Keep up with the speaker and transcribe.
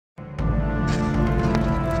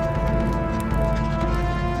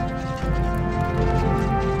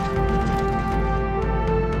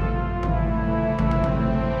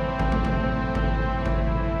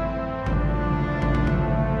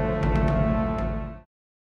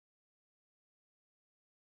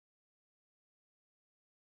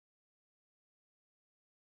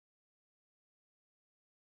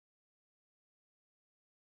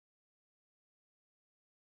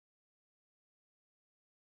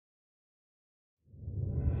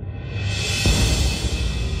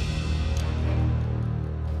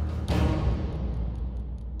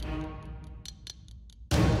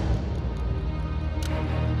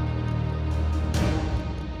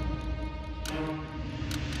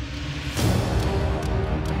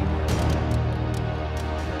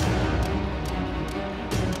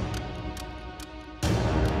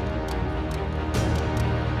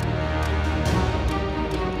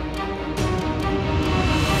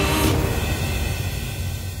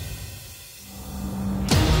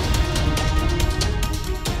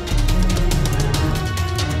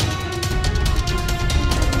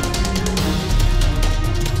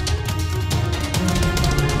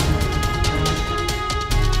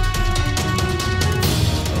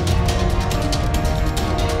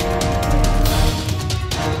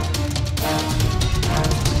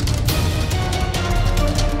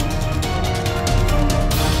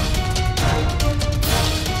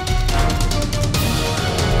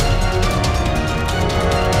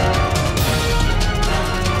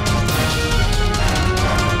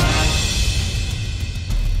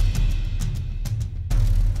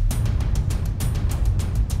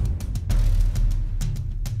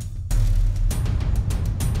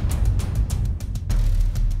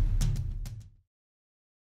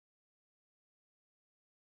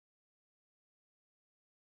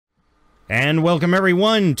And welcome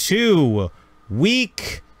everyone to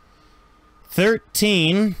week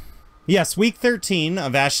 13. Yes, week 13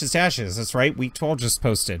 of Ashes to Ashes. That's right, week 12 just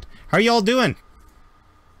posted. How are y'all doing?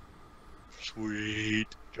 Sweet.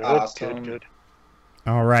 Good, Awesome. good.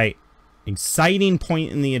 All right. Exciting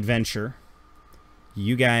point in the adventure.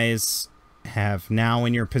 You guys have now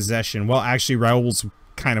in your possession. Well, actually, Raul's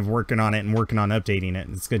kind of working on it and working on updating it.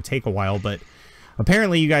 It's going to take a while, but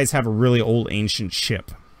apparently you guys have a really old ancient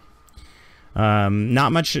ship.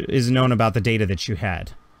 Not much is known about the data that you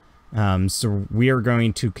had. So we are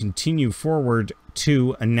going to continue forward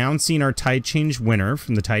to announcing our Tide Change winner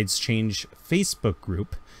from the Tides Change Facebook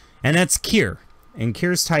group. And that's Kier. And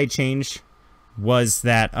Kier's Tide Change was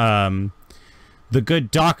that the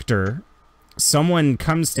good doctor, someone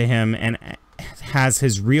comes to him and has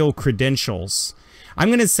his real credentials. I'm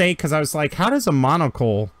going to say, because I was like, how does a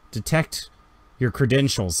monocle detect your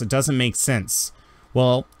credentials? It doesn't make sense.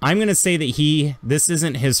 Well, I'm going to say that this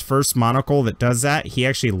isn't his first monocle that does that. He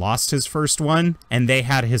actually lost his first one, and they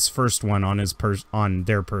had his first one on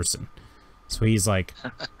their person. So he's like,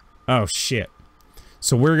 oh shit.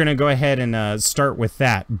 So we're going to go ahead and start with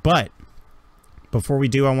that. But before we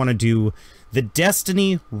do, I want to do the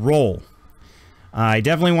Destiny roll. I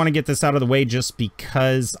definitely want to get this out of the way just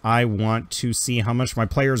because I want to see how much my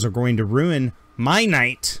players are going to ruin my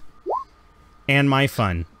night and my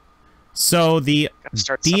fun. So the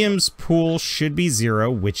DM's pool should be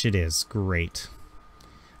 0, which it is. Great.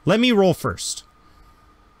 Let me roll first.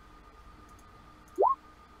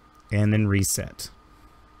 And then reset.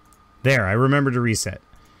 There, I remember to reset.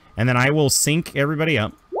 And then I will sync everybody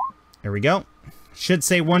up. There we go. Should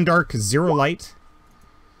say 1 dark, 0 light.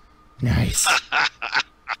 Nice.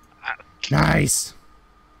 Nice.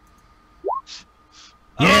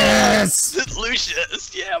 Yes!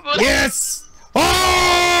 Lucius, yeah, buddy. Yes!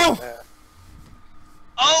 Oh!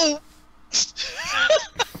 Oh!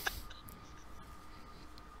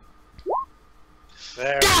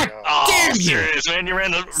 There God we go. Oh, damn you! Sirius, man, you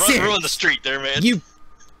ruined the street there, man.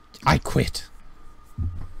 I quit.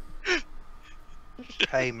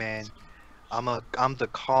 Hey man, I'm the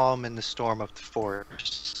calm in the storm of the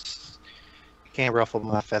forest. You can't ruffle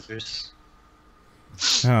my feathers.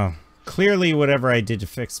 Oh, clearly whatever I did to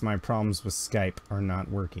fix my problems with Skype are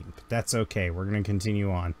not working. But that's okay. We're going to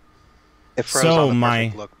continue on. It froze So on the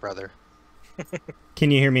perfect look, brother.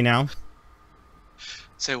 Can you hear me now?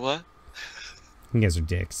 Say what? You guys are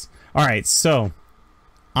dicks. Alright, so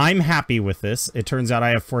I'm happy with this. It turns out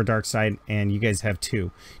I have 4 dark side and you guys have 2.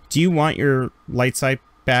 Do you want your light side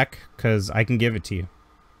back? Because I can give it to you.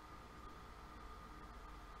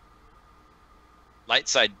 Light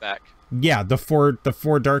side back. Yeah, the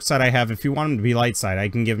four dark side I have. If you want them to be light side, I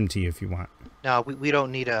can give them to you if you want. No, we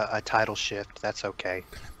don't need a title shift. That's okay.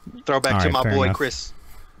 Throw back All to right, my fair boy enough. Chris.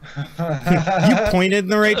 You pointed in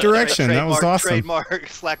the right direction. That was awesome. Trademark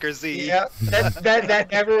Slacker Z. Yeah, that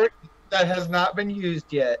has not been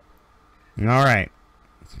used yet. All right.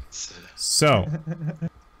 So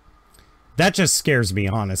that just scares me,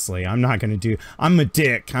 honestly. I'm not gonna do. I'm a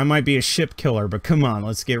dick. I might be a ship killer, but come on,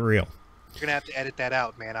 let's get real. You're gonna have to edit that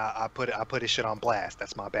out, man. I put his shit on blast.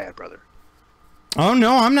 That's my bad, brother. Oh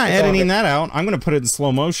no, I'm not editing that out. I'm gonna put it in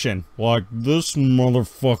slow motion, like this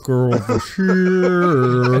motherfucker over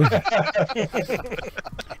here.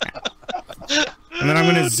 And then I'm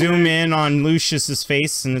gonna zoom in on Lucius's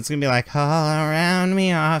face, and it's gonna be like, all around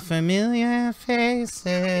me are familiar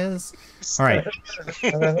faces. All right.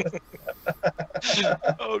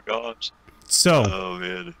 Oh gosh. So Oh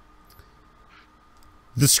man.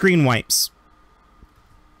 the screen wipes.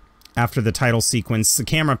 After the title sequence, the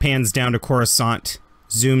camera pans down to Coruscant,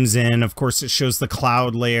 zooms in. Of course, it shows the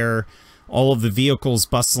cloud layer, all of the vehicles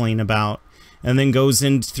bustling about, and then goes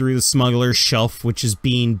in through the smuggler's shelf, which is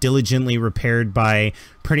being diligently repaired by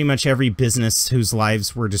pretty much every business whose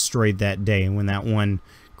lives were destroyed that day when that one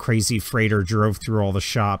crazy freighter drove through all the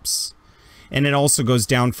shops. And it also goes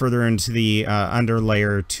down further into the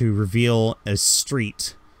underlayer to reveal a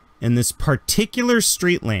street. And this particular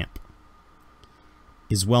street lamp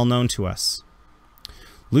is well known to us.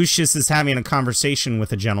 Lucius is having a conversation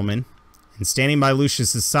with a gentleman, and standing by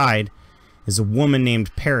Lucius's side is a woman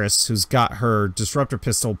named Paris who's got her disruptor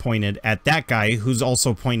pistol pointed at that guy who's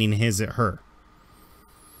also pointing his at her.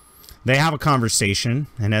 They have a conversation,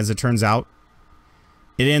 and as it turns out,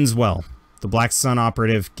 it ends well. The Black Sun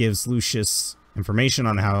operative gives Lucius information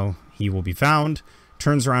on how he will be found,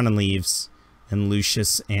 turns around and leaves, and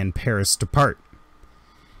Lucius and Paris depart.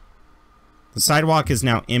 The sidewalk is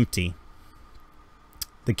now empty.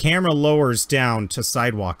 The camera lowers down to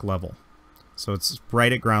sidewalk level. So it's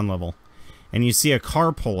right at ground level. And you see a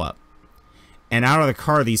car pull up. And out of the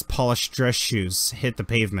car, these polished dress shoes hit the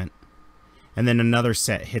pavement. And then another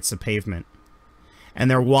set hits the pavement. And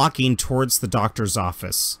they're walking towards the doctor's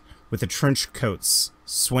office with the trench coats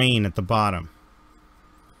swaying at the bottom.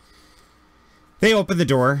 They open the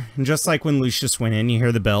door, and just like when Lucius went in, you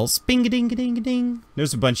hear the bells. Bing-a-ding-a-ding-a-ding.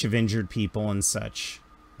 There's a bunch of injured people and such.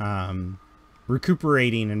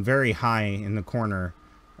 Recuperating and very high in the corner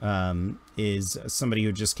is somebody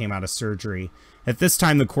who just came out of surgery. At this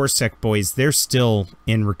time, the Corsac boys, they're still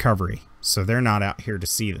in recovery, so they're not out here to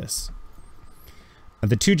see this.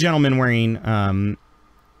 The two gentlemen wearing,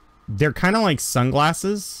 they're kind of like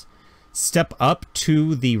sunglasses, step up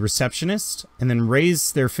to the receptionist and then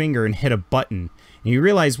raise their finger and hit a button. And you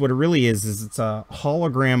realize what it really is it's a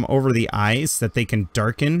hologram over the eyes that they can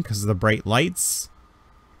darken because of the bright lights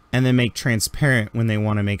and then make transparent when they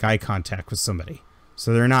want to make eye contact with somebody.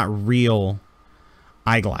 So they're not real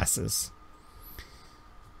eyeglasses.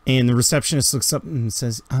 And the receptionist looks up and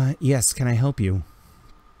says, yes, can I help you?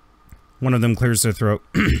 One of them clears their throat.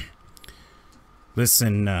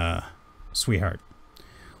 Listen, sweetheart,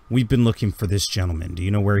 we've been looking for this gentleman. Do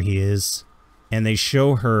you know where he is? And they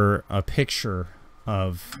show her a picture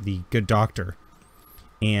of the good doctor.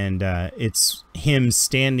 And it's him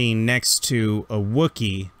standing next to a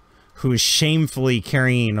Wookiee who is shamefully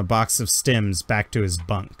carrying a box of stems back to his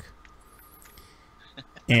bunk.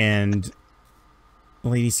 And the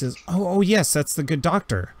lady says, oh yes, that's the good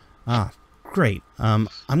doctor. Ah, great. I'm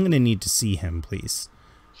going to need to see him, please.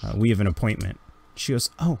 We have an appointment. She goes,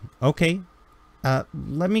 oh, okay.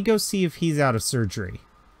 Let me go see if he's out of surgery.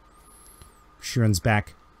 She runs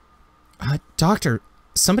back. Doctor,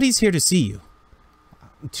 somebody's here to see you.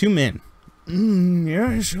 Two men.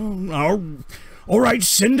 Yes, all right,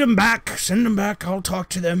 send them back. Send them back. I'll talk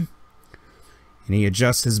to them. And he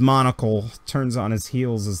adjusts his monocle, turns on his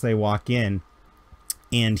heels as they walk in,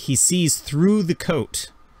 and he sees through the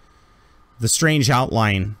coat the strange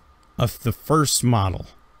outline of the first model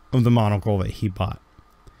of the monocle that he bought.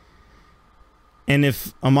 And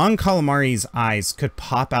if Amon Calamari's eyes could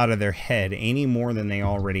pop out of their head any more than they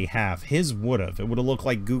already have, his would have. It would have looked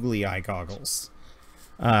like googly eye goggles.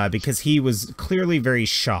 Because he was clearly very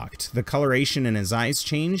shocked. The coloration in his eyes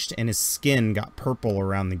changed, and his skin got purple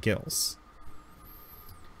around the gills.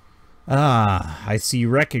 Ah, I see you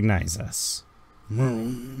recognize us.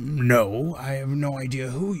 No, I have no idea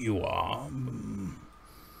who you are.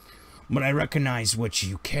 But I recognize what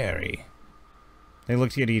you carry. They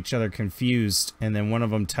looked at each other confused, and then one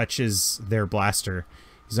of them touches their blaster.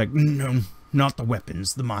 He's like, no, not the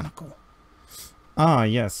weapons, the monocle. Ah,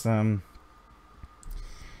 yes,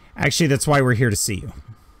 actually, that's why we're here to see you.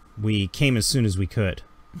 We came as soon as we could.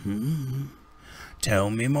 Tell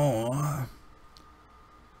me more.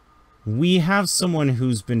 We have someone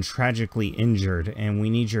who's been tragically injured, and we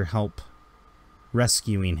need your help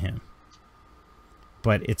rescuing him.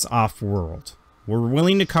 But it's off-world. We're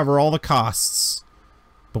willing to cover all the costs,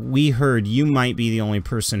 but we heard you might be the only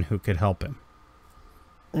person who could help him.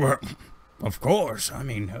 Well, of course. I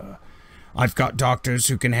mean, I've got doctors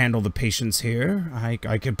who can handle the patients here.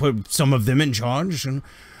 I could put some of them in charge. And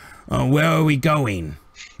where are we going?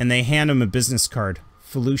 And they hand him a business card.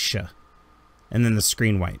 Felucia. And then the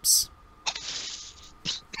screen wipes.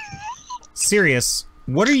 Sirius,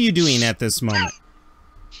 what are you doing at this moment?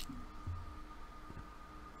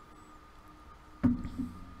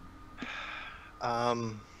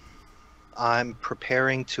 I'm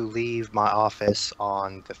preparing to leave my office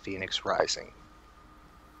on the Phoenix Rising.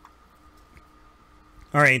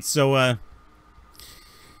 All right, so I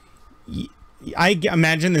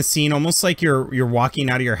imagine the scene almost like you're walking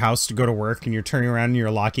out of your house to go to work, and you're turning around and you're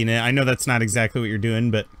locking it. I know that's not exactly what you're doing,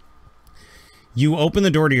 but you open the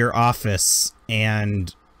door to your office,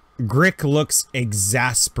 and Grick looks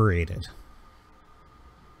exasperated,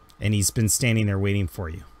 and he's been standing there waiting for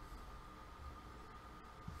you.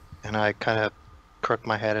 And I kind of crook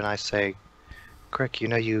my head and I say, Grick, you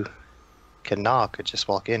know you can knock or just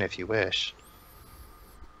walk in if you wish.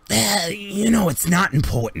 You know, it's not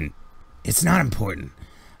important. It's not important.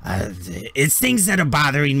 It's things that are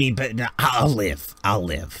bothering me, but I'll live. I'll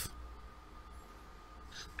live.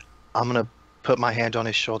 I'm going to put my hand on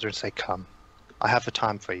his shoulder and say, come. I have the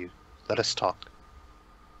time for you. Let us talk.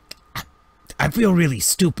 I feel really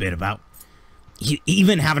stupid about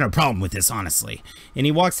even having a problem with this, honestly. And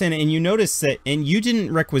he walks in, and you notice that, and you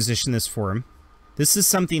didn't requisition this for him. This is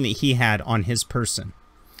something that he had on his person.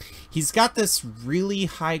 He's got this really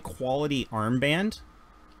high-quality armband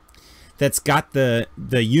that's got the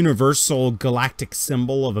universal galactic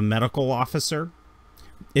symbol of a medical officer.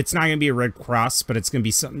 It's not going to be a red cross, but it's going to be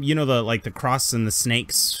something, you know, the cross and the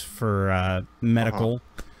snakes for medical.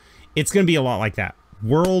 It's going to be a lot like that.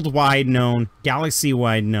 Worldwide known,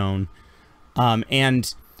 galaxy-wide known.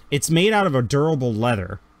 And it's made out of a durable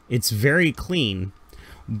leather. It's very clean.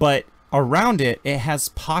 But around it, it has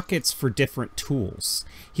pockets for different tools.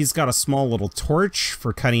 He's got a small little torch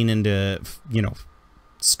for cutting into, you know,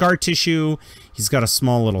 scar tissue. He's got a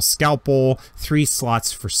small little scalpel, 3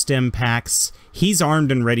 slots for stim packs. He's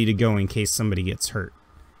armed and ready to go in case somebody gets hurt.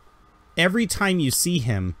 Every time you see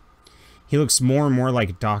him, he looks more and more like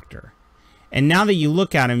a doctor. And now that you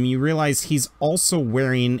look at him, you realize he's also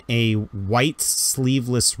wearing a white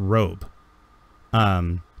sleeveless robe.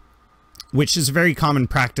 Which is a very common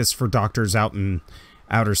practice for doctors out in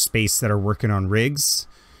outer space that are working on rigs,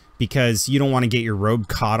 because you don't want to get your robe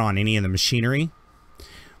caught on any of the machinery.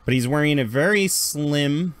 But he's wearing a very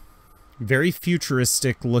slim, very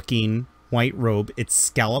futuristic looking white robe. It's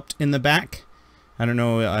scalloped in the back. I don't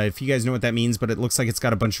know if you guys know what that means, but it looks like it's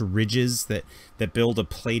got a bunch of ridges that build a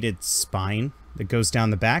plated spine that goes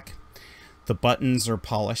down the back. The buttons are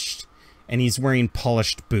polished, and he's wearing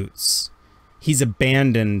polished boots. He's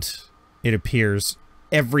abandoned, it appears,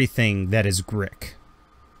 everything that is Grick.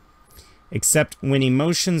 Except when he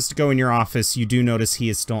motions to go in your office, you do notice he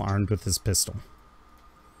is still armed with his pistol.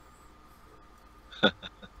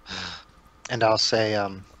 And I'll say,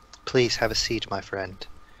 please have a seat, my friend.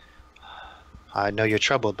 I know you're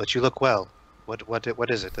troubled, but you look well.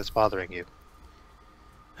 What is it that's bothering you?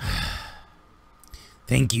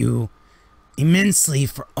 Thank you immensely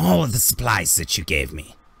for all of the supplies that you gave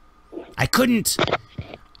me. I couldn't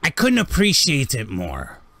appreciate it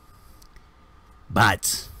more.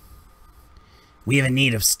 But we have a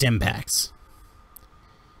need of stim packs.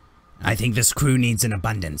 I think this crew needs an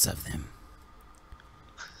abundance of them.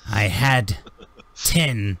 I had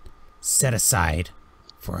 10 set aside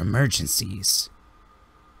for emergencies,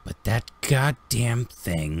 but that goddamn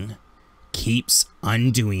thing keeps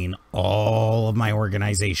undoing all of my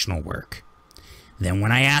organizational work. Then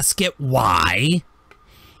when I ask it why,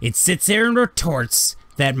 it sits there and retorts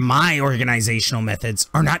that my organizational methods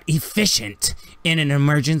are not efficient in an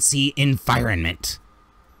emergency environment.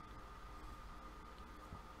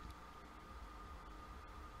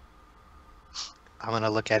 I'm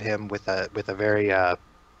gonna look at him with a very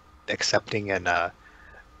accepting and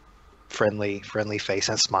friendly face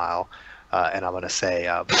and smile, and I'm gonna say,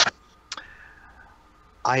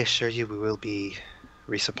 I assure you we will be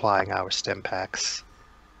resupplying our stim packs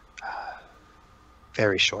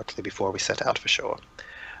very shortly before we set out for shore.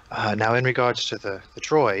 Now, in regards to the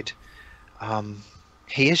droid,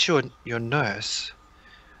 he is your nurse.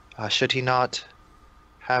 Should he not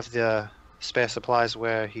have the spare supplies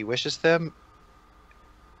where he wishes them?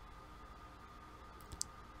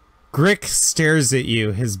 Grick stares at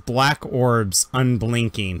you, his black orbs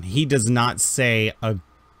unblinking. He does not say a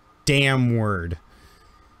damn word.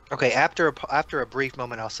 Okay, after a brief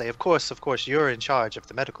moment, I'll say, of course, you're in charge of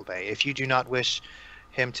the medical bay. If you do not wish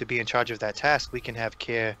him to be in charge of that task, we can have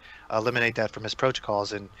Care eliminate that from his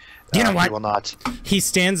protocols, and you know what? He will not. He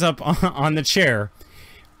stands up on the chair,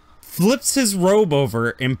 flips his robe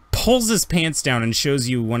over, and pulls his pants down and shows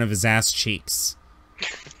you one of his ass cheeks.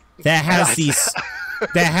 That has these...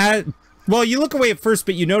 Well, you look away at first,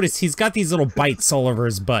 but you notice he's got these little bites all over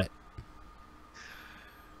his butt.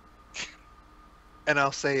 And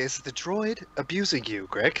I'll say, is the droid abusing you,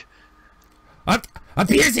 Greg?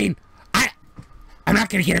 Abusing? I'm not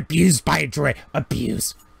gonna get abused by a droid.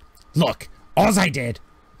 Abuse. Look, all I did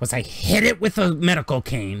was I hit it with a medical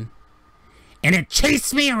cane, and it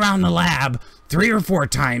chased me around the lab 3 or 4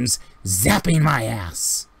 times, zapping my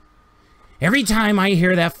ass. Every time I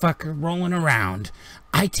hear that fucker rolling around,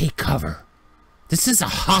 I take cover. This is a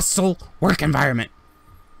hostile work environment.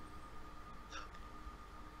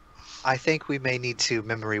 I think we may need to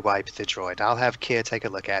memory wipe the droid. I'll have Care take a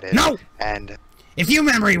look at it. No! And if you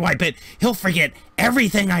memory wipe it, he'll forget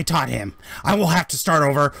everything I taught him. I will have to start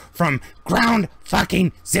over from ground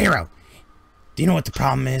fucking zero. Do you know what the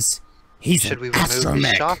problem is? He's should an we remove his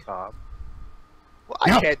astromech. shock arm? Well,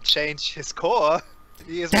 No. I can't change his core.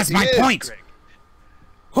 He is That's what he my is, point. Greg.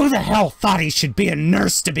 Who the hell thought he should be a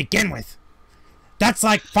nurse to begin with? That's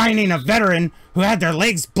like finding a veteran who had their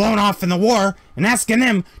legs blown off in the war and asking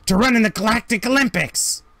them to run in the Galactic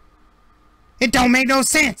Olympics. It don't make no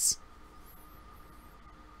sense.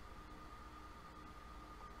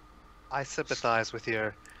 I sympathize with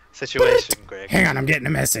your situation, Greg. Hang on, I'm getting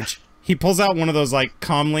a message. He pulls out one of those, like,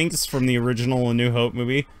 comm links from the original A New Hope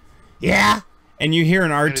movie. Yeah? And you hear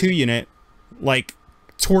an R2 unit, like,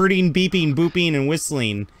 twerting, beeping, booping, and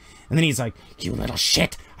whistling. And then he's like, You little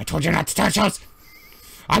shit. I told you not to touch those.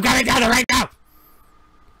 I'm gonna go there right now.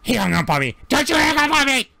 He hung up on me. Don't you hang up on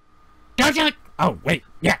me. Don't you? Oh, wait.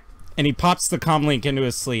 Yeah. And he pops the comm link into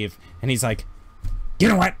his sleeve, and he's like, You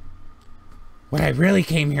know what? What I really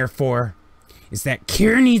came here for is that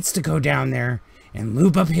Kier needs to go down there and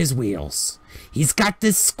lube up his wheels. He's got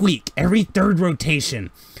this squeak every third rotation.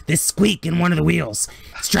 This squeak in one of the wheels.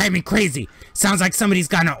 It's driving me crazy. Sounds like somebody's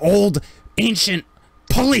got an old, ancient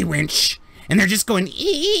pulley winch, and they're just going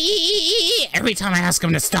ee every time I ask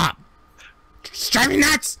them to stop. It's driving me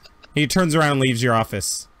nuts! he turns around and leaves your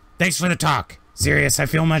office. Thanks for the talk. Sirius, I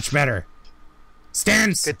feel much better.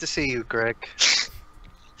 Stands! Good to see you, Greg.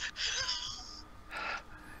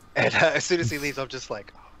 And as soon as he leaves, I'm just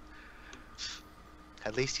like, oh,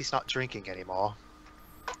 at least he's not drinking anymore.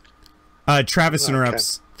 Travis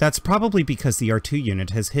interrupts. That's probably because the R2 unit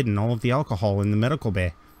has hidden all of the alcohol in the medical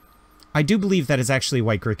bay. I do believe that is actually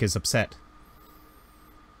why Grick is upset.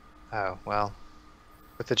 Oh, well,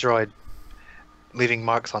 with the droid leaving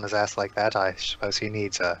marks on his ass like that, I suppose he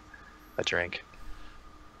needs a drink.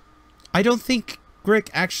 I don't think Grick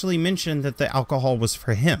actually mentioned that the alcohol was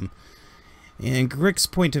for him. And Grick's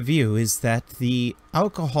point of view is that the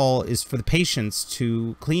alcohol is for the patients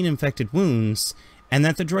to clean infected wounds, and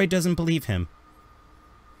that the droid doesn't believe him.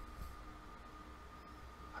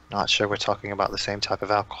 I'm not sure we're talking about the same type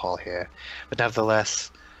of alcohol here, but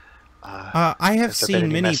nevertheless... I have has there been seen any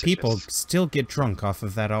many messages? people still get drunk off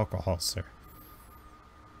of that alcohol, sir.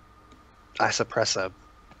 I suppress a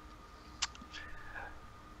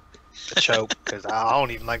choke, because I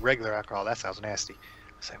don't even like regular alcohol. That sounds nasty.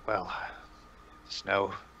 I say, well, there's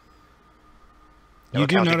no You do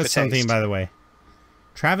accounting notice for something, taste. by the way.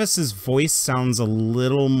 Travis's voice sounds a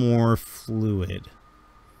little more fluid.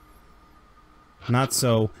 Not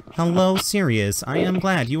so, hello, Sirius. I am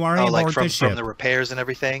glad you are Oh, aboard like the from ship. the repairs and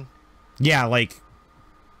everything? Yeah, like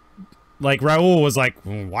Raul was like,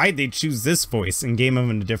 why'd they choose this voice, and gave him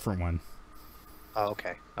a different one. Oh,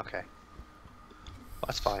 okay, okay. Well,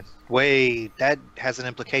 that's fine. Wait, that has an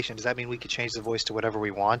implication. Does that mean we could change the voice to whatever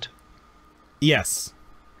we want? Yes.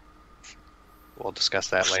 We'll discuss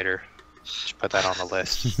that later. Just put that on the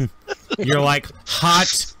list. You're like,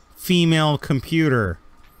 hot female computer.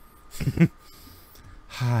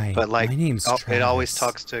 Hi, But like, my name's Travis. it always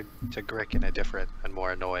talks to Grick in a different and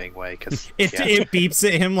more annoying way, because It beeps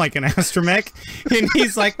at him like an astromech, and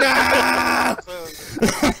he's like, ah!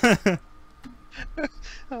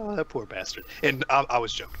 Oh, that poor bastard. And I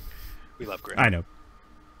was joking. We love Grick. I know.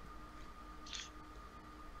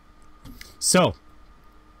 So,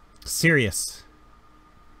 Sirius.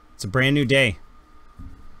 It's a brand new day.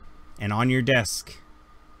 And on your desk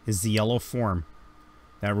is the yellow form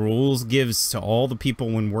that Raul gives to all the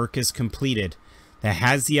people when work is completed, that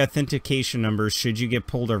has the authentication numbers should you get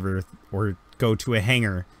pulled over or go to a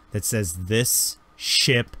hangar, that says this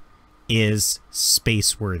ship is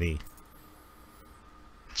space-worthy.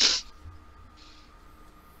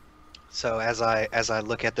 So as I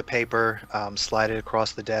look at the paper, slide it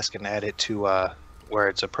across the desk and add it to where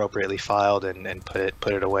it's appropriately filed and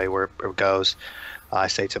put it away where it goes, I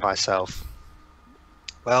say to myself,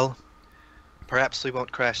 well, perhaps we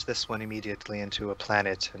won't crash this one immediately into a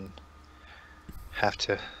planet and have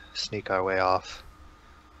to sneak our way off.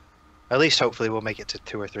 At least hopefully we'll make it to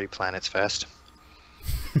 2 or 3 planets first.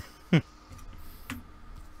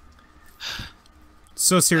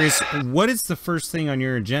 So, Sirius, what is the first thing on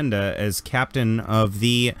your agenda as captain of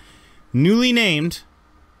the newly named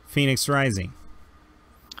Phoenix Rising?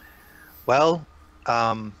 Well,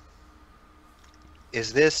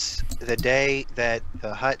 is this the day that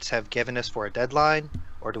the Hutts have given us for a deadline,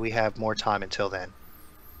 or do we have more time until then?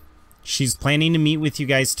 She's planning to meet with you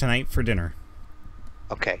guys tonight for dinner.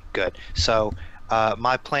 Okay, good. So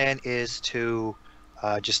my plan is to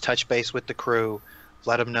just touch base with the crew,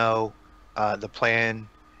 let them know the plan,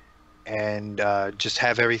 and just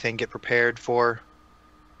have everything get prepared for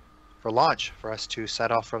launch, for us to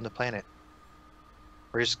set off from the planet.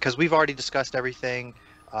 Because we've already discussed everything,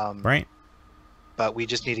 Right. but we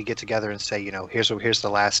just need to get together and say, you know, here's the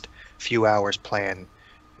last few hours plan,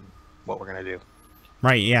 what we're gonna do.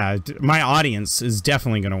 Right, yeah. My audience is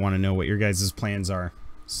definitely going to want to know what your guys' plans are.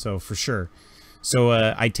 So, for sure. So,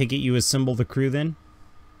 I take it you assemble the crew then?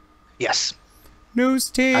 Yes. News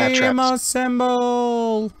have team traps.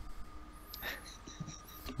 assemble!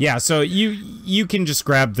 Yeah, so you can just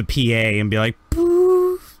grab the PA and be like,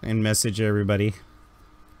 poof, and message everybody.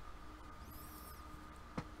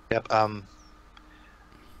 Yep.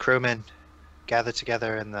 Crewmen, gather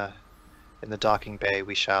together in the docking bay.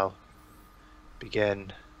 We shall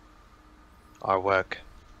begin our work.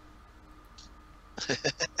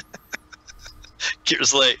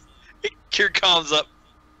 Kier's like, Kier calms up.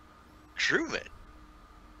 Crewman?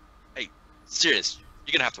 Hey, serious,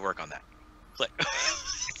 you're gonna have to work on that. Click.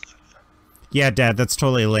 Yeah, Dad, that's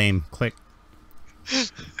totally lame. Click.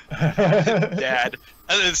 Dad.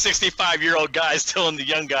 And then 65-year-old guy's telling the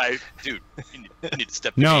young guy, dude, you need to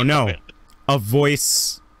step the No, game up, no. man." A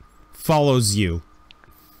voice follows you.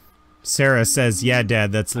 Sarah says, "Yeah,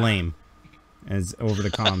 Dad, that's lame," as over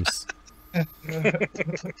the comms.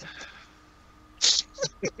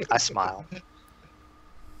 I smile.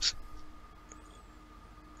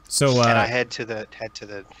 So, And I head to the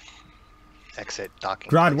exit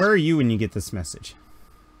docking. Grod, place. where are you when you get this message?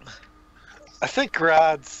 I think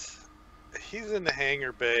Grod's, he's in the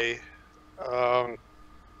hangar bay.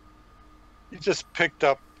 He just picked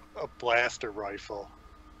up a blaster rifle.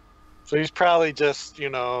 So he's probably just, you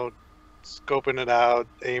know, scoping it out,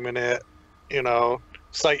 aiming it, you know,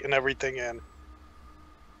 sighting everything in.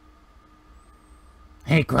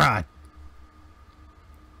 Hey, Grod.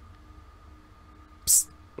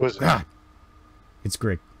 Was it? Grod. It's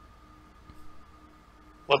Greg.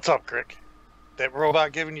 What's up, Crick? That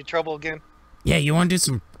robot giving you trouble again? Yeah, you want to do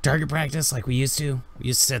some target practice like we used to? We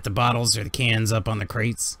used to set the bottles or the cans up on the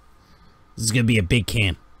crates. This is going to be a big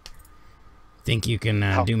can. Think you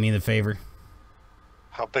can do me the favor?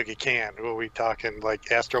 How big a can? What are we talking, like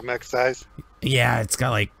astromech size? Yeah, it's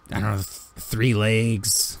got like, I don't know, 3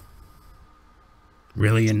 legs.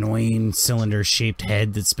 Really annoying cylinder-shaped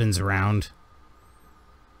head that spins around.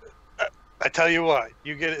 I tell you what,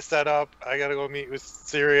 you get it set up. I gotta go meet with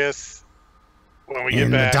Sirius when we get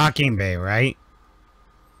In the back. docking bay, right?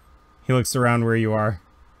 He looks around where you are.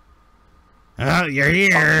 Oh, you're Oh,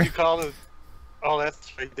 here. you called it. Oh,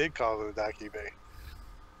 that's right. You did call it the docking bay.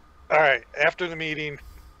 All right. After the meeting,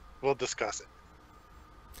 we'll discuss it.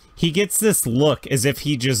 He gets this look as if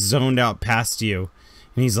he just zoned out past you.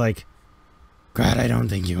 And he's like, God, I don't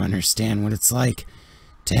think you understand what it's like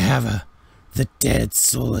to have the dead,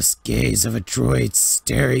 soulless gaze of a droid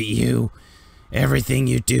stare at you, everything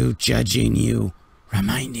you do judging you,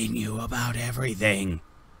 reminding you about everything.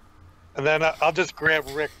 And then I'll just grab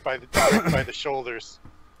Rick by the shoulders,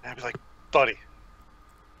 and I'll be like, "Buddy,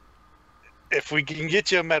 if we can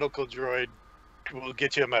get you a medical droid, we'll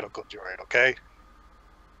get you a medical droid, okay?"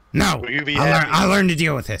 No, Will you be I'll happy? learn to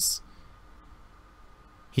deal with this.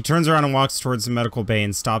 he turns around and walks towards the medical bay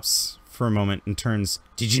and stops for a moment and turns.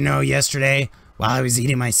 Did you know yesterday, while I was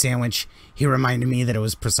eating my sandwich, he reminded me that it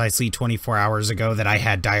was precisely 24 hours ago that I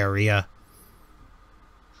had diarrhea?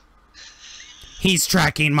 He's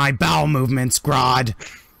tracking my bowel movements, Grod.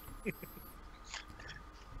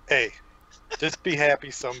 Hey, just be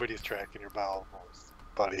happy somebody's tracking your bowel movements,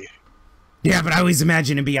 buddy. Yeah, but I always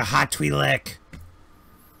imagine it'd be a hot Twi'lek.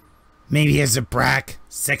 Maybe he has a brack,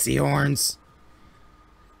 sexy horns.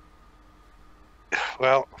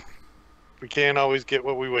 Well, we can't always get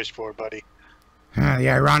what we wish for, buddy. The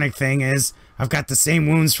ironic thing is, I've got the same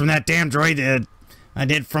wounds from that damn droid I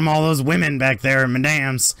did from all those women back there in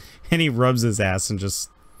Madam's. And he rubs his ass and just...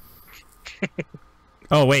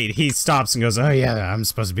 Oh, wait. He stops and goes, Oh yeah, I'm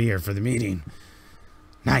supposed to be here for the meeting.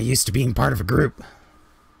 Not used to being part of a group.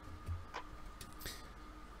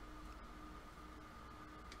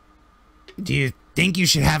 Do you think you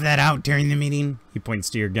should have that out during the meeting? He points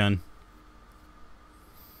to your gun.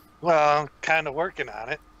 Well, I'm kind of working on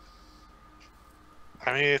it.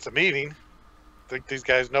 I mean, it's a meeting. I think these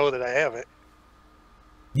guys know that I have it.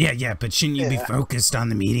 Yeah, but shouldn't you be Yeah. focused on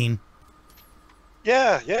the meeting?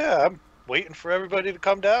 Yeah, I'm waiting for everybody to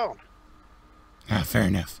come down. Ah, fair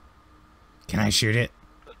enough. Can I shoot it?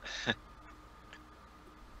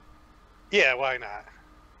 Yeah, why not?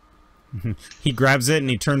 He grabs it and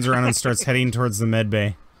he turns around and starts heading towards the med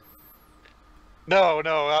bay. No,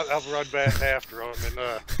 I'll run back after him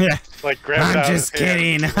and Yeah. like grab it I'm out of just his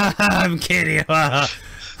hand. kidding. I'm kidding.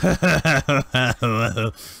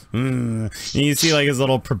 And you see like his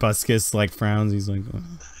little proboscis like frowns. He's like, "Oh."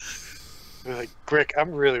 Be like, Grick,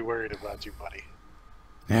 I'm really worried about you, buddy.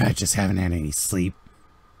 I just haven't had any sleep.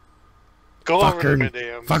 Go over to Fucker-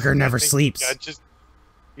 Madame. fucker never I think sleeps.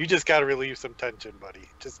 You just got to relieve some tension, buddy.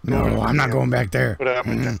 Just go No, over to I'm not Madame. going back there. What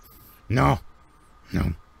happened? No.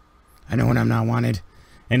 I know when I'm not wanted.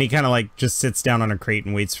 And he kind of like just sits down on a crate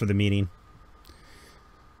and waits for the meeting.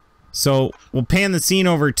 So we'll pan the scene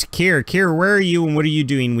over to Kier. Kier, where are you and what are you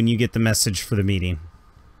doing when you get the message for the meeting?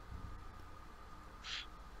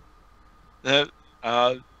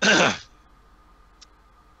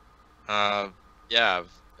 Yeah,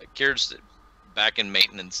 Kieran's back in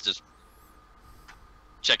maintenance, just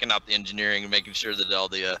checking out the engineering and making sure that all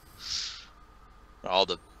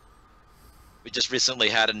the. We just recently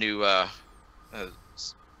had a new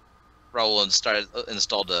Raul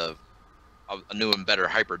installed a new and better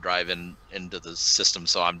hyperdrive into the system,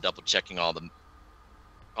 so I'm double checking all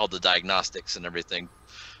the diagnostics and everything.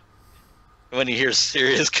 when he hears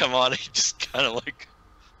Sirius come on, he just kind of like,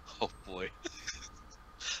 oh boy.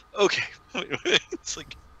 Okay. It's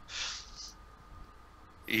like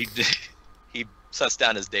he sets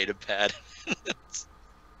down his data pad.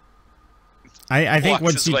 I think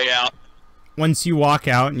walks his way out. Once you walk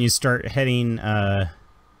out and you start heading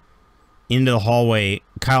into the hallway,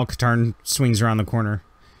 Kyle Katarn swings around the corner.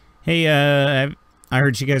 Hey, I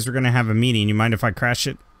heard you guys were gonna have a meeting. You mind if I crash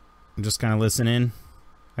it? I'm just kind of listen in.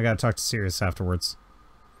 I gotta talk to Sirius afterwards.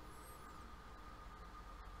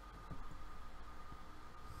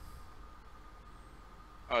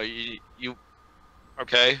 Oh, you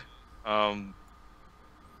okay?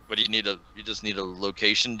 What do you need? You just need a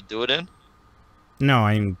location to do it in, No,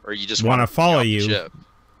 I or you just want to follow off the you, ship?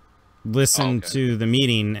 listen okay. to the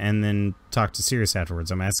meeting, and then talk to Sirius afterwards.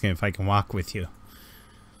 I'm asking if I can walk with you.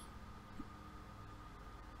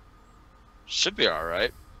 Should be all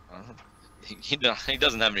right. He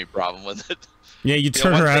doesn't have any problem with it. Yeah, you You know,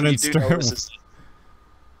 turn one around thing you and do start. notice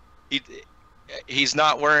is he's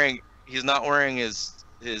not wearing his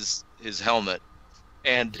helmet,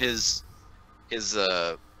 and the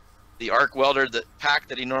arc welder pack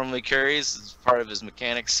that he normally carries as part of his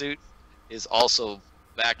mechanic suit is also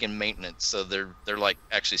back in maintenance. So they're like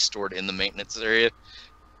actually stored in the maintenance area.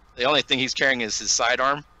 The only thing he's carrying is his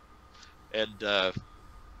sidearm, and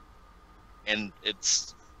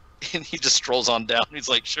he just strolls on down. He's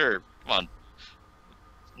like, sure, come on,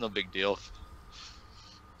 no big deal.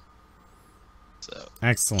 So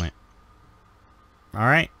Excellent. All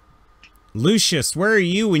right. Lucius, where are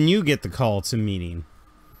you when you get the call to meeting?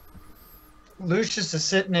 Lucius is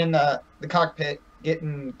sitting in the cockpit,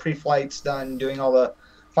 getting pre-flights done, doing all the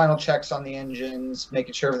final checks on the engines,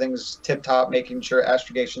 making sure everything's tip-top, making sure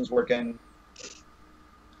astrogation's working.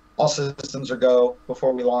 All systems are go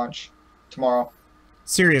before we launch tomorrow.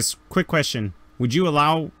 Sirius, quick question. Would you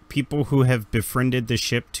allow people who have befriended the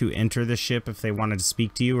ship to enter the ship if they wanted to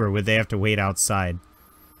speak to you, or would they have to wait outside?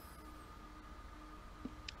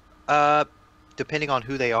 Depending on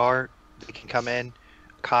who they are, they can come in.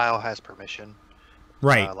 Kyle has permission.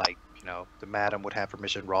 Right. Like, you know, the Madam would have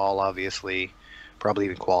permission. Raul, obviously. Probably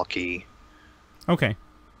even Qualky. Okay.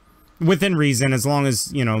 Within reason, as long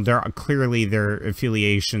as, you know, clearly their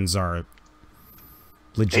affiliations are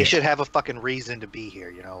legit. They should have a fucking reason to be here,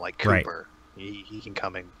 you know, like Cooper. Right. He can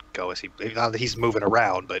come and go as he. Not that he's moving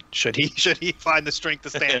around, but should he find the strength to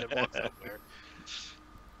stand and walk somewhere?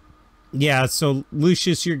 Yeah, so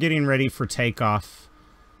Lucius, you're getting ready for takeoff,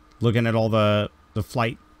 looking at all the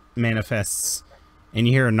flight manifests, and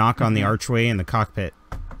you hear a knock on the archway in the cockpit.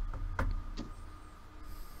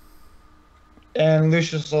 And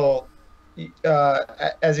Lucius will,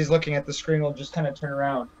 as he's looking at the screen, will just kind of turn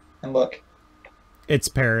around and look. It's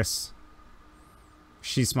Paris.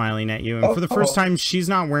 She's smiling at you, and for the first time, she's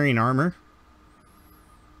not wearing armor.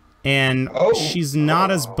 And she's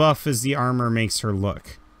not as buff as the armor makes her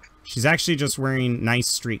look. She's actually just wearing nice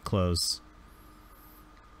street clothes.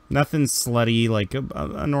 Nothing slutty, like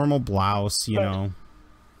a normal blouse, you know.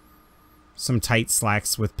 Some tight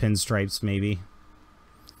slacks with pinstripes, maybe.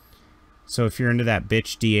 So if you're into that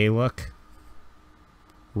bitch DA look,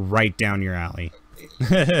 right down your alley.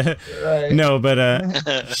 Right. No,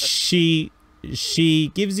 but she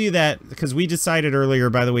gives you that, because we decided earlier,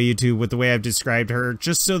 by the way, you two, with the way I've described her,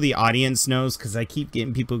 just so the audience knows, because I keep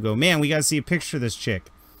getting people who go, man, we gotta see a picture of this chick.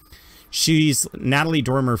 She's Natalie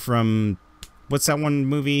Dormer from, what's that one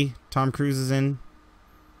movie Tom Cruise is in?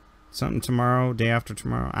 Something Tomorrow, Day After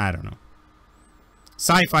Tomorrow? I don't know.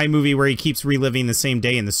 Sci-fi movie where he keeps reliving the same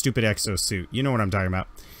day in the stupid exosuit. You know what I'm talking about.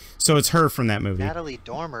 So it's her from that movie. Natalie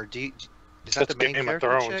Dormer, is that the main Game of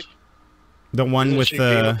character Thrones. chick? The one Isn't with she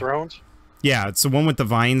Game of the... Thrones? Yeah, it's the one with the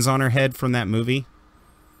vines on her head from that movie.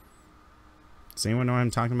 Does anyone know what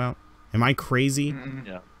I'm talking about? Am I crazy?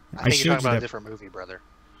 yeah. I think you're talking about a that. different movie, brother.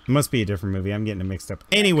 It must be a different movie. I'm getting it mixed up.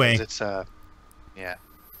 Anyway. 'Cause it's yeah.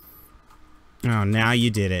 Oh, now you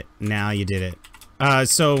did it. Now you did it.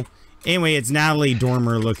 So, anyway, it's Natalie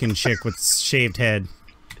Dormer looking chick with shaved head.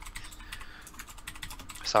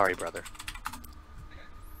 Sorry, brother.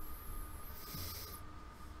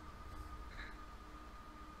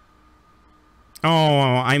 Oh,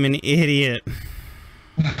 I'm an idiot.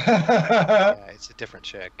 Yeah, it's a different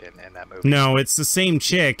chick in that movie. No, it's the same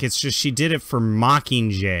chick. It's just she did it for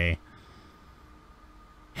Mockingjay.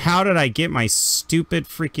 How did I get my stupid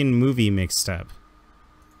freaking movie mixed up?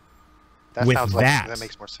 That with sounds like that. that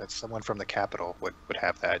makes more sense. Someone from the Capitol would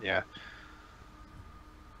have that, yeah.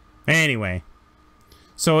 Anyway.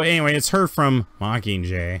 So, anyway, it's her from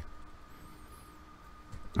Mockingjay.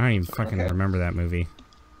 I don't even fucking remember that movie.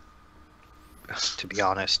 To be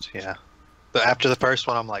honest, yeah. But after the first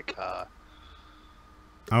one, I'm like,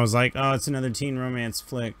 I was like, oh, it's another teen romance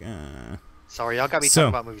flick. Sorry, y'all got me So- talking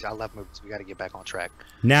about movies. I love movies. We got to get back on track.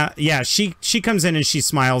 Now, yeah, she comes in and she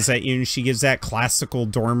smiles at you, and she gives that classical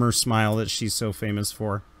Dormer smile that she's so famous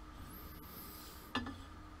for.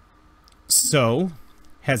 So,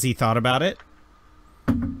 has he thought about it?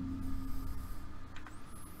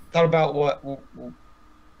 Thought about what?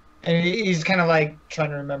 And he's kind of like trying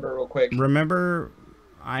to remember real quick. Remember,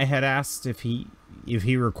 I had asked if he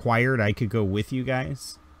required I could go with you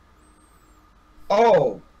guys.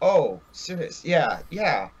 Oh, Sirius. Yeah.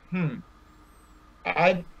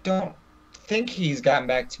 I don't think he's gotten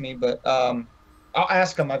back to me, but I'll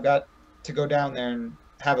ask him. I've got to go down there and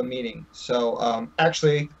have a meeting. So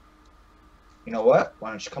actually, you know what? Why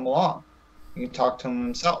don't you come along? You can talk to him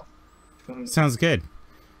himself. Sounds good.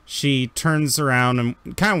 She turns around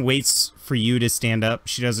and kind of waits for you to stand up.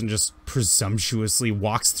 She doesn't just presumptuously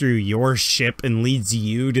walks through your ship and leads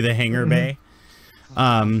you to the hangar bay.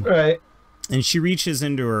 Right. And she reaches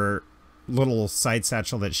into her little side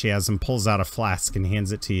satchel that she has and pulls out a flask and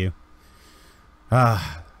hands it to you.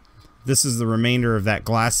 This is the remainder of that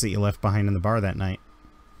glass that you left behind in the bar that night.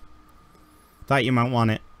 Thought you might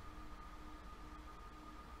want it.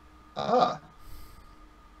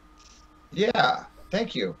 Yeah.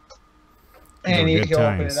 Thank you. They And were good he'll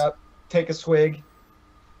open times. it up, take a swig,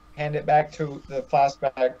 hand it back to the flask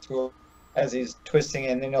back to him as he's twisting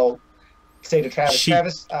it, and then he'll say to Travis, She-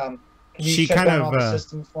 Travis, can you she shut kind down of, all the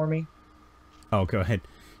systems for me? Oh, go ahead.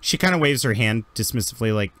 She kind of waves her hand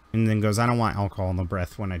dismissively, like, and then goes, I don't want alcohol in the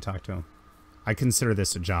breath when I talk to him. I consider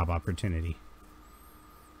this a job opportunity.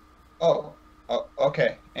 Oh,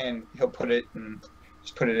 okay. And he'll put it in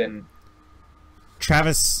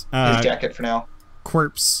Travis, his jacket for now.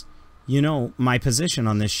 Quirps, you know, my position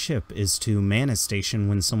on this ship is to man a station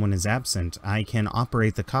when someone is absent. I can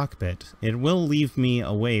operate the cockpit. It will leave me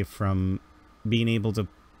away from being able to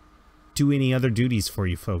do any other duties for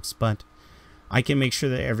you folks, but I can make sure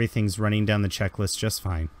that everything's running down the checklist just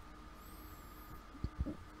fine.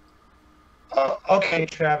 Okay,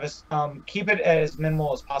 Travis. Keep it as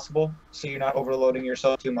minimal as possible so you're not overloading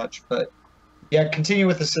yourself too much. But yeah, continue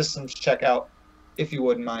with the systems checkout if you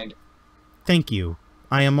wouldn't mind. Thank you.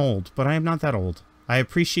 I am old, but I am not that old. I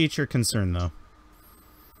appreciate your concern, though.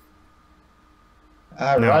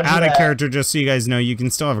 Now, Roger out of that. character, just so you guys know, you can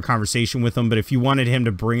still have a conversation with him, but if you wanted him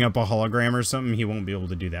to bring up a hologram or something, he won't be able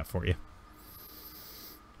to do that for you.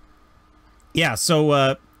 Yeah,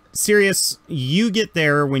 so, Sirius, you get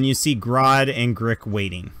there when you see Grod and Grick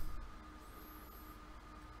waiting.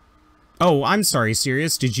 Oh, I'm sorry,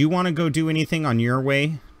 Sirius. Did you want to go do anything on your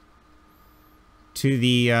way to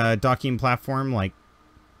the docking platform? Like,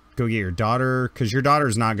 go get your daughter? Because your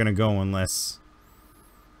daughter's not going to go unless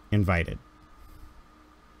invited.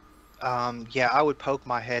 Yeah, I would poke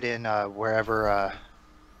my head in wherever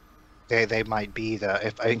they might be.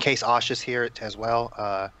 In case Ash is here as well.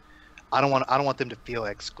 I don't want them to feel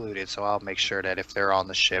excluded, so I'll make sure that if they're on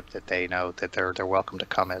the ship, that they know that they're welcome to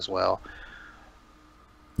come as well.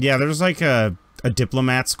 Yeah, there's like a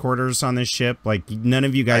diplomat's quarters on this ship. Like, none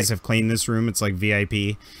of you guys have claimed this room. It's like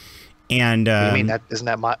VIP. And What do you mean that isn't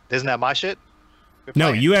that my shit? We're no,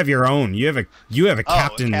 playing. you have your own. You have a Oh,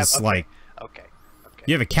 captain's okay. like Okay.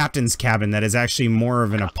 you have a captain's cabin that is actually more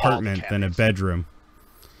of an apartment than a bedroom.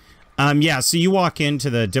 Yeah, so you walk into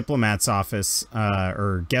the diplomat's office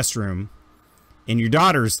or guest room, and your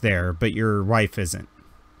daughter's there, but your wife isn't.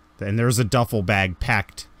 And there's a duffel bag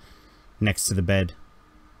packed next to the bed.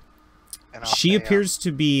 And I'll She say, appears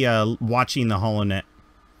to be watching the HoloNet.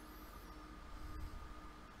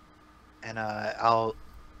 and I'll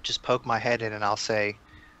just poke my head in and I'll say,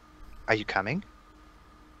 "Are you coming?"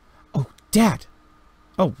 Oh, Dad!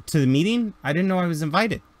 Oh, to the meeting? I didn't know I was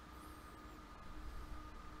invited.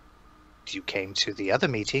 You came to the other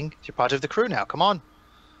meeting. You're part of the crew now. Come on.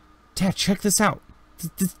 Dad, check this out.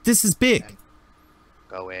 This is big.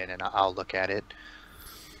 Go in and I'll look at it.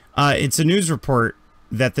 It's a news report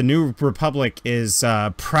that the New Republic is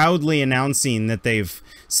proudly announcing that they've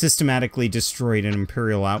systematically destroyed an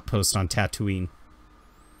Imperial outpost on Tatooine.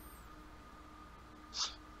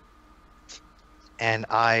 And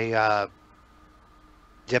I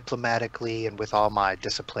diplomatically and with all my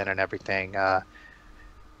discipline and everything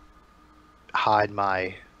hide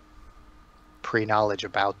my pre-knowledge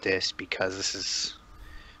about this, because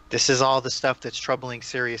this is all the stuff that's troubling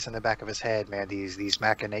Sirius in the back of his head, man. These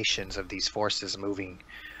machinations of these forces moving.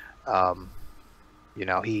 You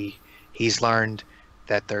know, he's learned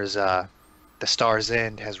that there's the Star's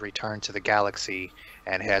End has returned to the galaxy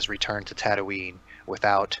and has returned to Tatooine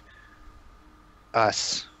without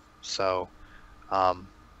us. So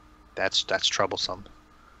that's troublesome.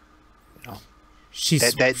 You know. She's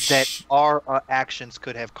that our actions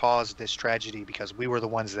could have caused this tragedy because we were the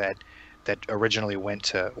ones that originally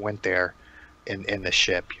went there in the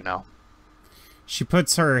ship, you know. She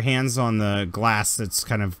puts her hands on the glass that's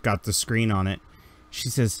kind of got the screen on it. She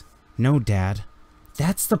says, "No, Dad.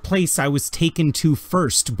 That's the place I was taken to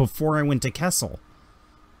first before I went to Kessel.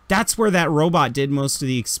 That's where that robot did most of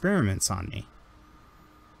the experiments on me."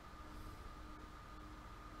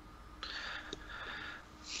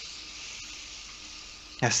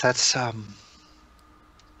 Yes, that's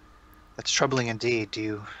troubling indeed.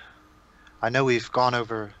 I know we've gone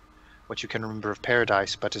over what you can remember of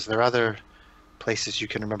Paradise, but is there other places you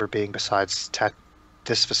can remember being besides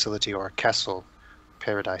this facility or Kessel,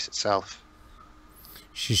 Paradise itself?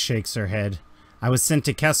 She shakes her head. "I was sent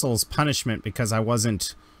to Kessel as punishment because I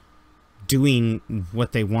wasn't doing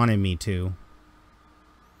what they wanted me to."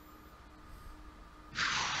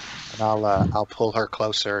 And I'll pull her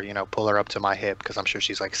closer, you know, pull her up to my hip because I'm sure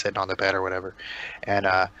she's like sitting on the bed or whatever, and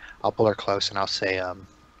I'll pull her close and I'll say,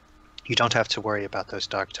 "You don't have to worry about those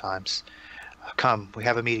dark times. Come, we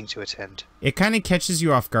have a meeting to attend." It kind of catches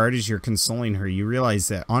you off guard as you're consoling her. You realize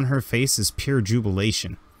that on her face is pure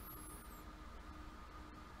jubilation.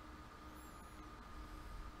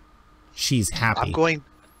 She's happy.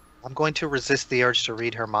 I'm going to resist the urge to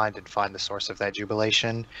read her mind and find the source of that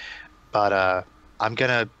jubilation, but I'm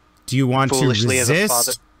gonna. Do you want to foolishly as a father-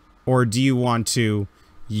 resist, or do you want to?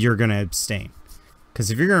 You're gonna abstain.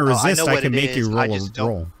 Because if you're gonna resist, know I what can it make you is, I roll just a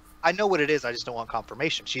roll. I know what it is. I just don't want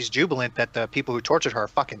confirmation. She's jubilant that the people who tortured her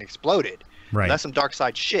fucking exploded. Right. That's some dark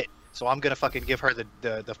side shit. So I'm gonna fucking give her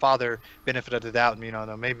the father benefit of the doubt, and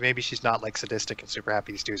no, maybe she's not like sadistic and super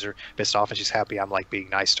happy these dudes are pissed off, and she's happy I'm like being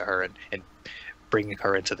nice to her and bringing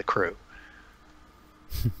her into the crew.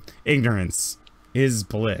 Ignorance is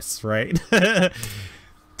bliss, right?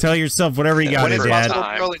 Tell yourself whatever you got, When it's my Dad.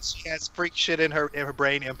 little girl and she has freak shit in her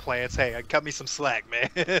brain implants, hey, cut me some slack, man.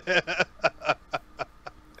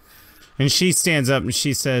 And she stands up and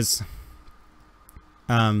she says,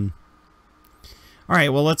 "All right,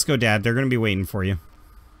 well, let's go, Dad. They're going to be waiting for you."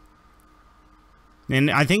 And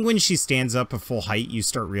I think when she stands up at full height, you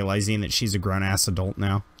start realizing that she's a grown-ass adult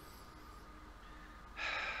now.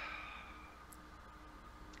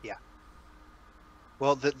 Yeah.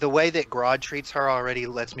 Well, the way that Grod treats her already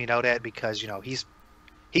lets me know that because, you know, he's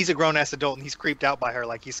a grown-ass adult and he's creeped out by her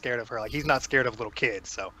like he's scared of her. Like, he's not scared of little kids,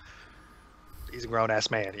 so he's a grown-ass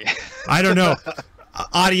man. Yeah. I don't know.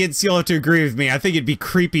 Audience, you'll have to agree with me. I think it'd be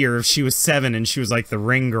creepier if she was 7 and she was like the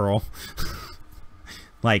ring girl.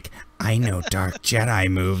 Like, I know dark Jedi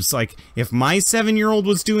moves. Like, if my 7-year-old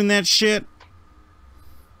was doing that shit,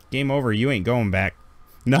 game over. You ain't going back.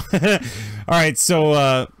 No. All right,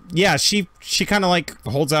 so, yeah, she kind of like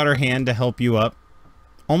holds out her hand to help you up.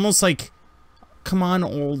 Almost like, "Come on,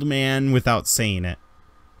 old man," without saying it.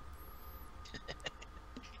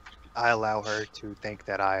 I allow her to think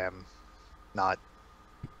that I am not.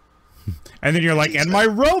 And then you're like, "And my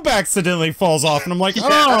robe accidentally falls off," and I'm like,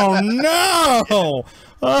 "Oh no!"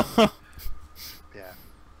 Oh. Yeah.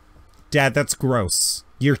 Dad, that's gross.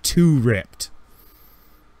 You're too ripped.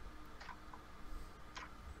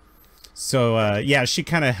 So, yeah, she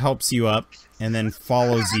kind of helps you up and then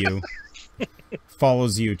follows you.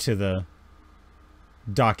 Follows you to the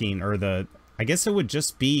docking, or I guess it would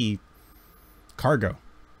just be cargo.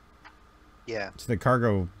 Yeah. To the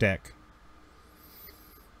cargo deck.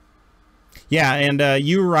 Yeah, and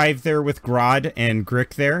you arrive there with Grod and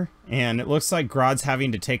Grick there, and it looks like Grod's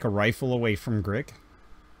having to take a rifle away from Grick.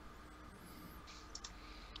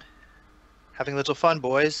 Having a little fun,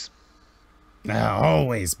 boys.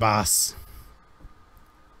 Always, boss.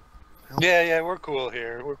 Yeah, we're cool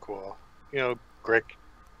here. We're cool. You know, Grick,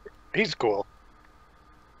 he's cool.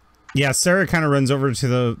 Yeah, Sarah kind of runs over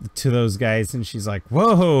to those guys, and she's like,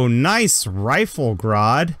 "Whoa, nice rifle,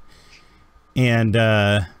 Grod." And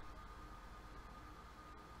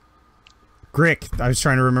Grick, I was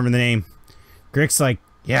trying to remember the name. Grick's like,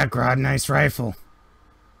 "Yeah, Grod, nice rifle.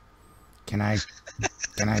 Can I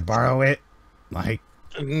borrow it?" Like,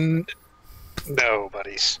 No,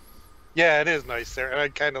 buddies. Yeah, it is nice, sir. And I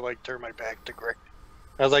kind of like turn my back to Grick.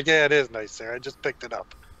 I was like, "Yeah, it is nice, sir. I just picked it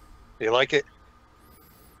up. You like it?"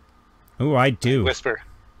 "Oh, I do."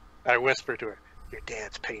 I whisper to her, "Your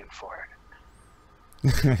dad's paying for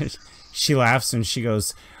it." She laughs and she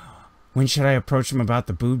goes, "When should I approach him about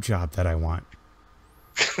the boob job that I want?"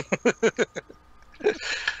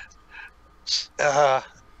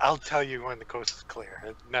 I'll tell you when the coast is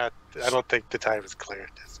clear. I don't think the time is clear.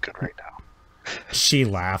 It's good right now. She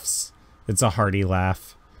laughs. It's a hearty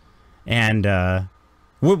laugh. And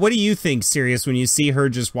What do you think, Sirius, when you see her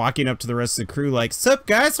just walking up to the rest of the crew like, "Sup,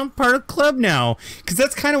 guys, I'm part of the club now"? Because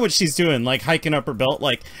that's kind of what she's doing, like hiking up her belt,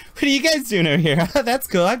 like, "What are you guys doing over here? That's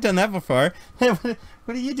cool, I've done that before. What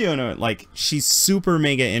are you doing?" Like, she's super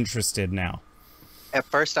mega interested now. At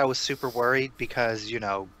first, I was super worried because, you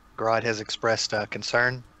know, Grod has expressed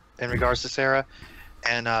concern in regards to Sarah.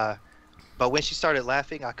 And, but when she started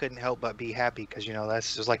laughing, I couldn't help but be happy because, you know,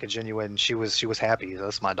 that's just like a genuine, she was happy.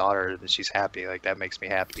 That's my daughter, and she's happy. Like, that makes me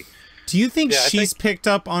happy. Do you think she's picked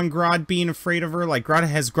up on Grod being afraid of her? Like,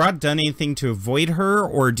 has Grod done anything to avoid her,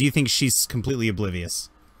 or do you think she's completely oblivious?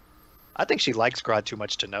 I think she likes Grod too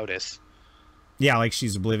much to notice. Yeah, like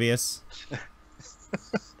she's oblivious.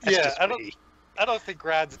 Yeah, I don't think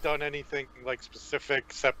Grad's done anything like specific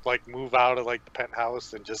except like move out of like the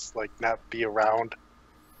penthouse and just like not be around.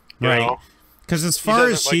 Right. Because as far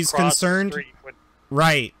as she's concerned,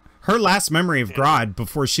 right, her last memory of Grod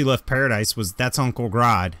before she left Paradise was, "That's Uncle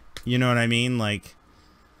Grod." You know what I mean? Like,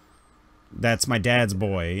 that's my dad's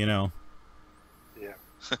boy, you know? Yeah.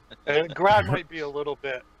 And Grod might be a little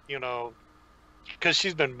bit, you know, because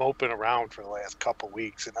she's been moping around for the last couple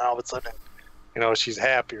weeks, and all of a sudden, you know, she's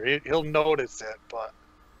happier. He'll notice it, but,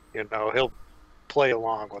 you know, he'll play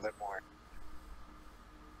along with it more.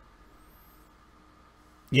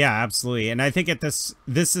 Yeah, absolutely. And I think at this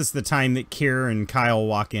is the time that Kier and Kyle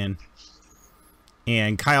walk in.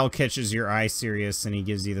 And Kyle catches your eye, Sirius, and he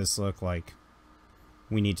gives you this look like,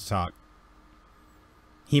 "We need to talk."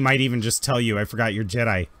 He might even just tell you, "I forgot you're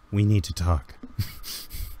Jedi. We need to talk."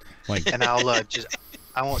 Like, And I'll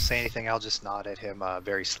I won't say anything. I'll just nod at him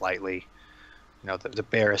very slightly. You know, the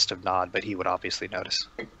barest of nod, but he would obviously notice.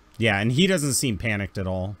 yeah, and he doesn't seem panicked at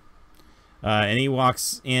all. And he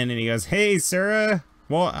walks in and he goes, "Hey, Sarah.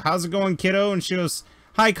 Well, how's it going, kiddo?" And she goes,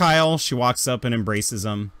 "Hi, Kyle." She walks up and embraces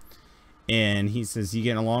him. And he says, "You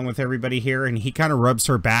getting along with everybody here?" And he kind of rubs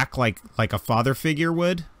her back like a father figure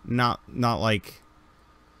would. Not like,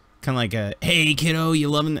 kind of like a, "Hey, kiddo, you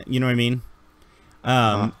loving that?" You know what I mean?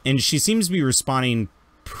 And she seems to be responding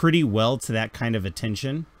pretty well to that kind of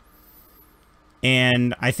attention.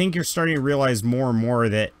 And I think you're starting to realize more and more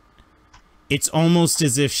that it's almost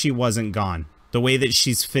as if she wasn't gone. The way that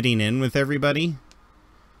she's fitting in with everybody.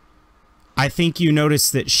 I think you notice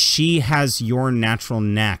that she has your natural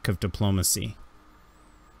knack of diplomacy.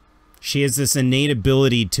 She has this innate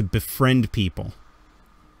ability to befriend people.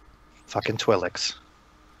 Fucking Twilix.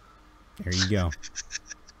 There you go.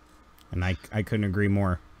 And I couldn't agree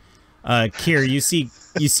more. Kier, you see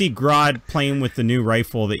Grod playing with the new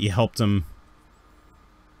rifle that you helped him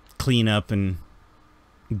clean up and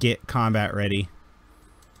get combat ready.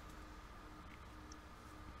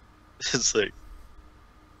 It's like,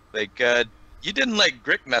 you didn't let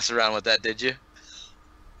Grick mess around with that, did you?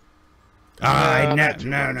 No.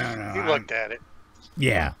 He looked at it.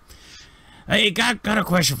 Yeah. Hey, got a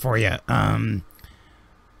question for you.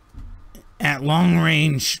 At long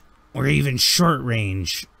range or even short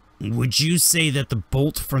range, would you say that the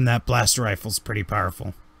bolt from that blaster rifle is pretty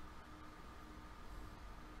powerful?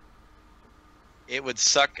 It would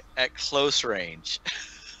suck at close range.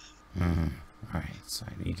 All right, so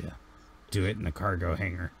I need to Do it in the cargo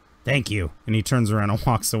hangar. Thank you. And he turns around and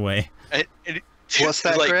walks away. What's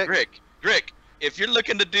that, like, Grick? Grick, if you're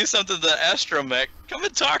looking to do something to the astromech, come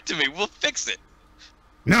and talk to me. We'll fix it.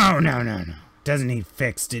 No. Doesn't need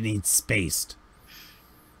fixed, it needs spaced.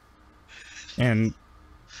 And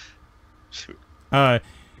You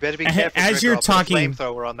better be careful, as Grick, you're or I'll put a talking,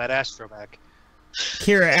 flamethrower on that astromech.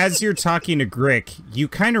 Kira, as you're talking to Grick, you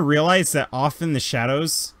kind of realize that off in the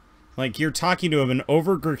shadows, like you're talking to him, and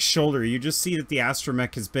over Grick's shoulder, you just see that the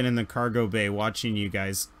astromech has been in the cargo bay watching you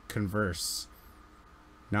guys converse.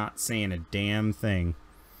 Not saying a damn thing.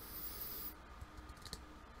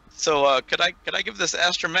 So, could I give this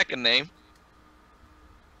astromech a name?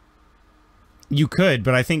 You could,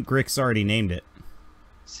 but I think Grick's already named it.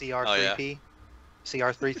 CR3P?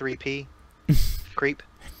 CR33P? Creep?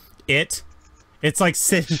 It's like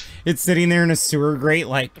it's sitting there in a sewer grate,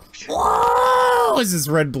 like, whoa, as this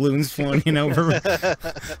red balloon's floating over.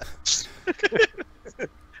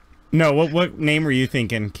 No, what name were you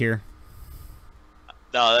thinking, Kier?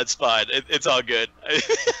 No, that's fine. It's all good.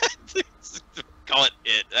 Call it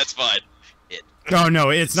it. That's fine. It. Oh no,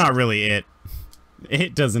 it's not really it.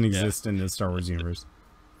 It doesn't exist in the Star Wars universe.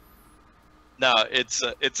 No, it's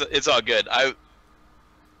all good. I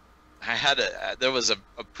had there was a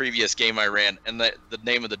previous game I ran, and the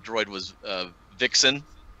name of the droid was Vixen,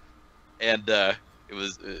 and it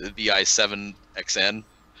was VI7XN,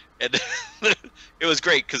 and it was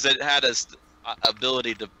great because it had a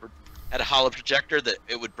ability to had a holo projector that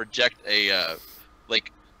it would project a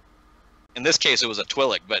like In this case, it was a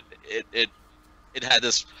Twi'lek, but it had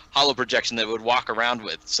this hollow projection that it would walk around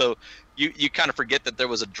with. So you kind of forget that there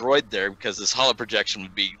was a droid there because this hollow projection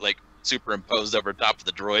would be like superimposed over top of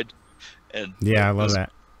the droid. And yeah, I love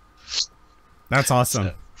that. That's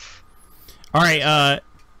awesome. All right,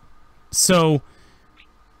 so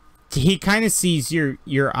he kind of sees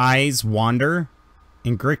your eyes wander,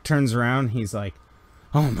 and Grick turns around. He's like,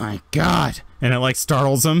 "Oh my god!" And it like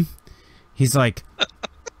startles him. He's like,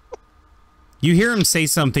 you hear him say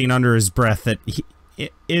something under his breath that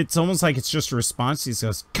it's almost like it's just a response. He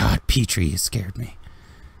goes, "God, Petrie, you scared me.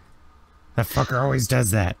 That fucker always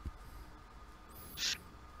does that."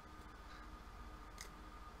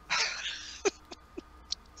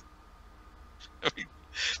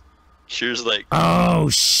 Cheers, like, Oh,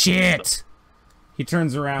 shit! He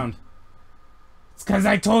turns around. It's because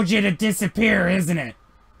I told you to disappear, isn't it?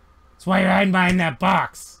 That's why you're hiding behind that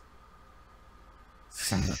box.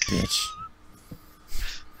 Son of a bitch.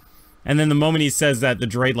 And then the moment he says that, the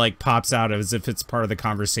droid like pops out as if it's part of the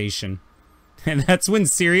conversation. And that's when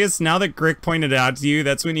Sirius, now that Grick pointed it out to you,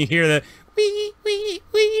 that's when you hear the wee, wee,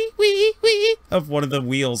 wee, wee, wee of one of the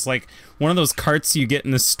wheels. Like one of those carts you get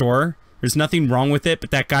in the store. There's nothing wrong with it,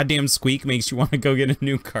 but that goddamn squeak makes you want to go get a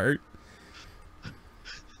new cart.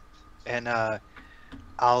 And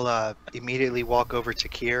I'll immediately walk over to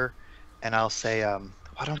Kier, and I'll say,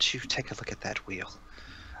 "Why don't you take a look at that wheel?"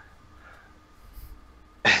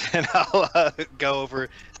 And I'll go over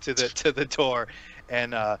to the door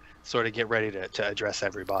and sort of get ready to address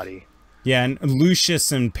everybody. Yeah, and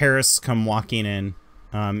Lucius and Paris come walking in,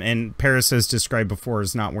 and Paris, as described before,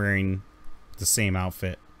 is not wearing the same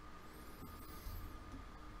outfit.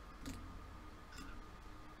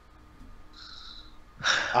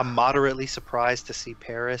 I'm moderately surprised to see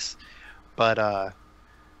Paris, but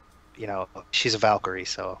you know, she's a Valkyrie,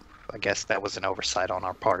 so I guess that was an oversight on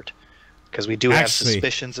our part, because we do have Actually,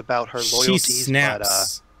 suspicions about her loyalties. She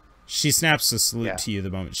snaps. But, she snaps a salute yeah. to you the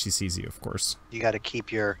moment she sees you, of course. you got to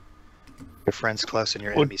keep your friends close and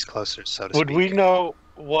your enemies closer, so to Would speak. we know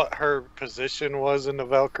what her position was in the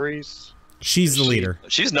Valkyries? She's the leader.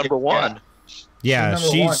 She's number one. Yeah, She's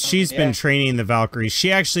number one, she's been yeah. training the Valkyries.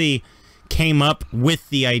 She actually came up with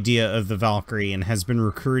the idea of the Valkyrie and has been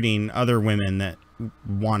recruiting other women that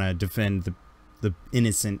want to defend the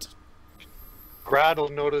innocent. Grod will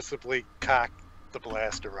noticeably cock the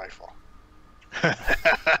blaster rifle.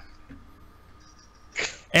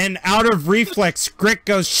 And out of reflex, Grick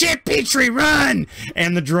goes, "Shit, Petrie, run!"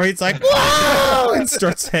 And the droid's like, "Whoa!" and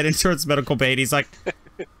starts heading towards medical bay. He's like,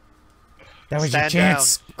 That was Stand your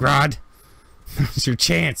chance, Grod. "That was your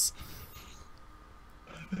chance."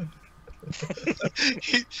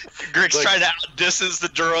 Greg's trying to outdistance the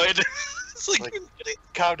droid. It's like,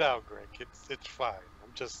 Calm down, Greg. It's fine. I'm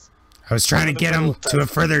just. I was trying to get him to a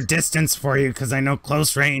further distance for you because I know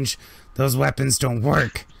close range, those weapons don't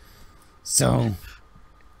work. So,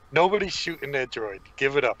 Nobody's shooting that droid.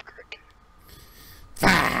 Give it up, Greg.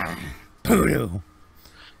 poodoo.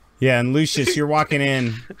 Yeah, and Lucius, you're walking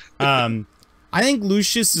in. I think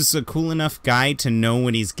Lucius is a cool enough guy to know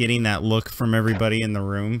when he's getting that look from everybody in the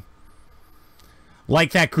room.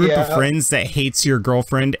 Like that group of friends that hates your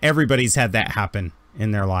girlfriend. Everybody's had that happen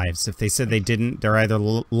in their lives. If they said they didn't, they're either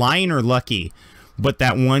lying or lucky. But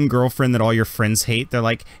that one girlfriend that all your friends hate, they're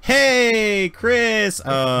like, "Hey, Chris."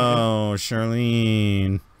 "Oh,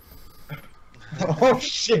 Charlene." Oh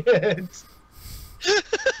shit!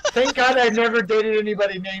 Thank God I never dated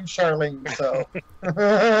anybody named Charlene. So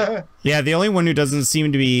Yeah, the only one who doesn't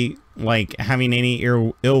seem to be like having any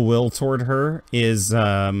ill will toward her is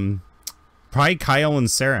probably Kyle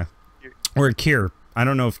and Sarah, or Kier. I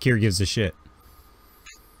don't know if Kier gives a shit.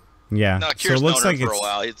 Yeah, no, so Kier's it looks known like her for a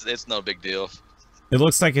while. It's no big deal. It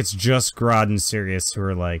looks like it's just Grod and Sirius who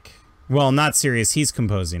are like, well, not Sirius. He's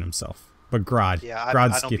composing himself, but Grod. Yeah, I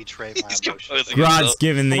Grod's don't betray my He's emotions. composing Grod's himself.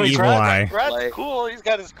 giving the evil eye. Grod's Like- cool. He's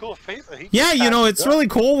got his cool face. Yeah, you know, it's really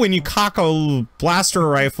cool when you cock a blaster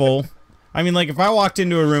rifle. I mean, like, if I walked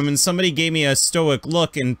into a room and somebody gave me a stoic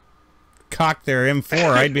look and cocked their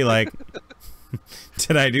M4, I'd be like,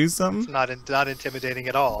 did I do something? It's not intimidating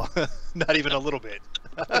at all. Not even a little bit.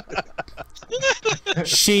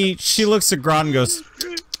 She looks at Grod and goes,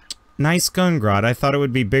 "Nice gun, Grod. I thought it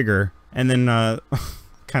would be bigger." And then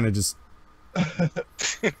kind of just...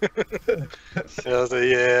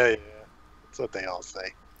 Yeah. That's what they all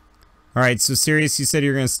say. All right, so Sirius, you said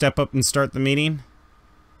you're going to step up and start the meeting?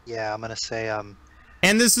 Yeah, I'm gonna say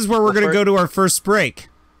And this is where we're going to go to our first break.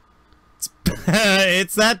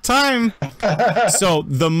 It's that time. So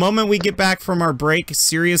the moment we get back from our break,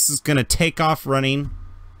 Sirius is going to take off running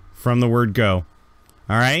from the word go.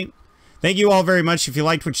 All right? Thank you all very much. If you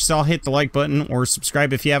liked what you saw, hit the like button or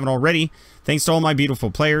subscribe if you haven't already. Thanks to all my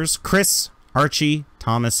beautiful players, Chris, Archie,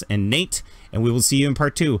 Thomas, and Nate. And we will see you in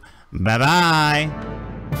part 2. Bye-bye.